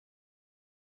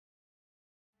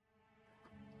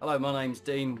Hello, my name's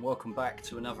Dean. Welcome back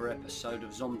to another episode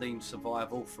of ZOMDEAN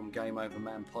Survival from Game Over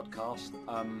Man podcast.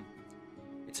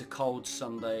 It's a cold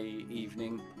Sunday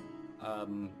evening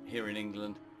here in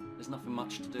England. There's nothing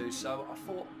much to do, so I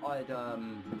thought I'd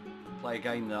play a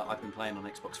game that I've been playing on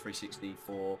Xbox 360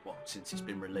 since it's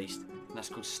been released, and that's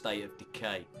called State of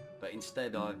Decay. But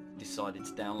instead I've decided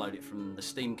to download it from the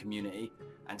Steam community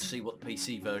and see what the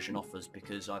PC version offers,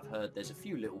 because I've heard there's a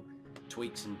few little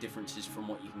tweaks and differences from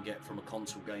what you can get from a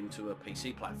console game to a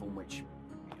PC platform, which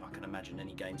I can imagine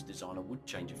any games designer would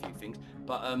change a few things.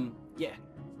 But yeah,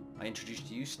 I introduced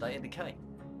to you State of Decay.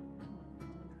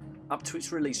 Up to its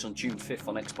release on June 5th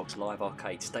on Xbox Live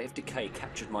Arcade, State of Decay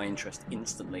captured my interest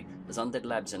instantly as Undead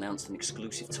Labs announced an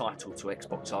exclusive title to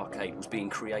Xbox Arcade was being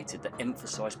created that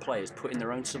emphasised players putting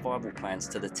their own survival plans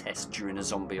to the test during a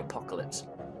zombie apocalypse.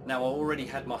 Now, I already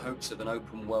had my hopes of an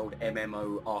open world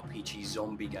MMO RPG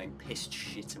zombie game pissed,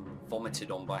 shit and vomited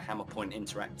on by Hammerpoint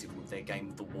Interactive with their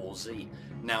game The War Z,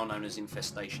 now known as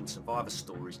Infestation Survivor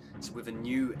Stories. So with a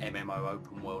new MMO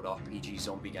open world RPG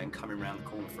zombie game coming around the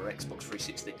corner for Xbox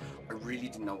 360, I really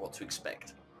didn't know what to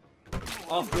expect.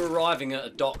 After arriving at a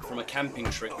dock from a camping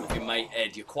trip with your mate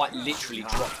Ed, you're quite literally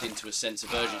dropped into a sense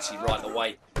of urgency right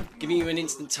away, giving you an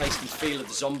instant taste and feel of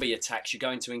the zombie attacks you're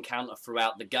going to encounter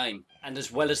throughout the game, and as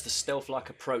well as the stealth-like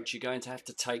approach you're going to have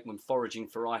to take when foraging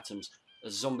for items,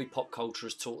 as zombie pop culture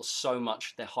has taught us so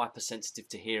much. They're hypersensitive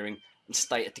to hearing, and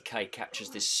State of Decay captures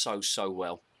this so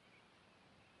well.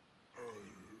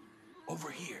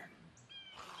 Over here.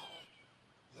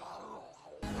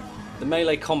 The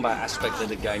melee combat aspect of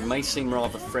the game may seem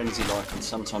rather frenzy-like and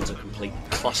sometimes a complete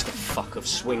clusterfuck of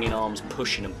swinging arms,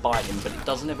 pushing and biting, but it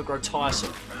doesn't ever grow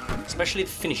tiresome, especially the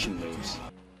finishing moves.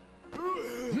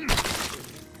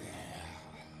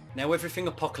 Now, everything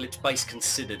apocalypse-based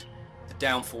considered, the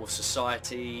downfall of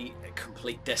society,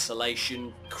 complete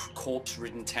desolation,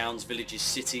 corpse-ridden towns, villages,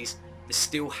 cities, there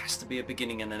still has to be a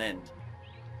beginning and an end.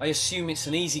 I assume it's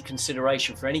an easy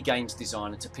consideration for any games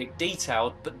designer to pick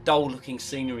detailed but dull-looking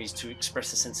sceneries to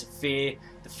express a sense of fear,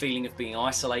 the feeling of being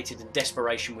isolated and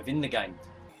desperation within the game.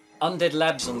 Undead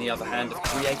Labs, on the other hand, have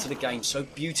created a game so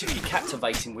beautifully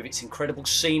captivating with its incredible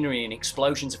scenery and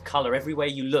explosions of colour everywhere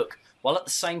you look, while at the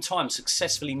same time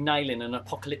successfully nailing an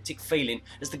apocalyptic feeling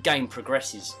as the game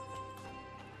progresses.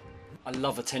 I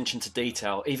love attention to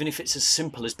detail, even if it's as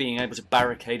simple as being able to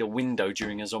barricade a window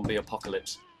during a zombie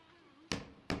apocalypse.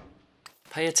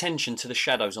 Pay attention to the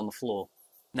shadows on the floor.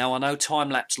 Now, I know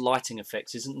time-lapse lighting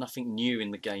effects isn't nothing new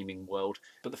in the gaming world,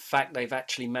 but the fact they've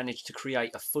actually managed to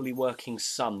create a fully working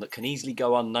sun that can easily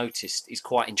go unnoticed is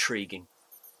quite intriguing.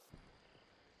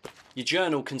 Your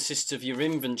journal consists of your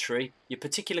inventory, your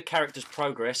particular character's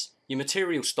progress, your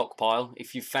material stockpile,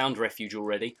 if you've found refuge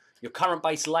already, your current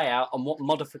base layout and what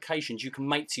modifications you can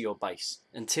make to your base,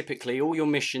 and typically all your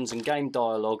missions and game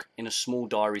dialogue in a small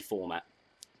diary format.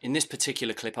 In this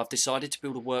particular clip, I've decided to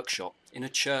build a workshop in a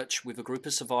church with a group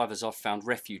of survivors I've found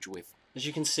refuge with. As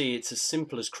you can see, it's as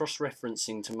simple as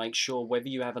cross-referencing to make sure whether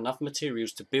you have enough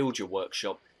materials to build your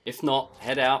workshop. If not,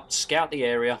 head out, scout the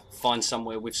area, find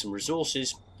somewhere with some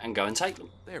resources, and go and take them.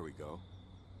 There we go.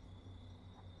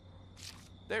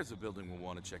 There's a building we'll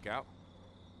want to check out.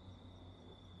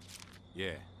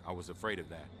 Yeah, I was afraid of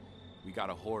that. We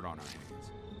got a horde on our hands.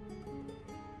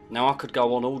 Now, I could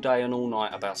go on all day and all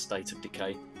night about State of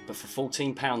Decay, but for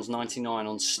 £14.99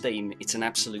 on Steam, it's an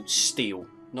absolute steal.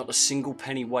 Not a single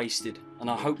penny wasted, and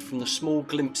I hope from the small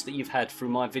glimpse that you've had through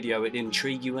my video it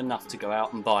intrigued you enough to go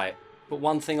out and buy it. But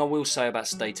one thing I will say about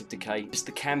State of Decay is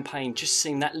the campaign just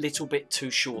seemed that little bit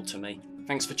too short to me.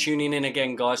 Thanks for tuning in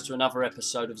again, guys, to another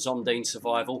episode of ZOMDEAN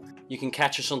Survival. You can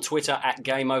catch us on Twitter at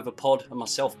GameOverPod and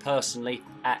myself personally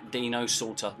at Dino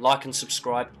Salter. Like and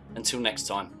subscribe. Until next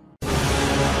time.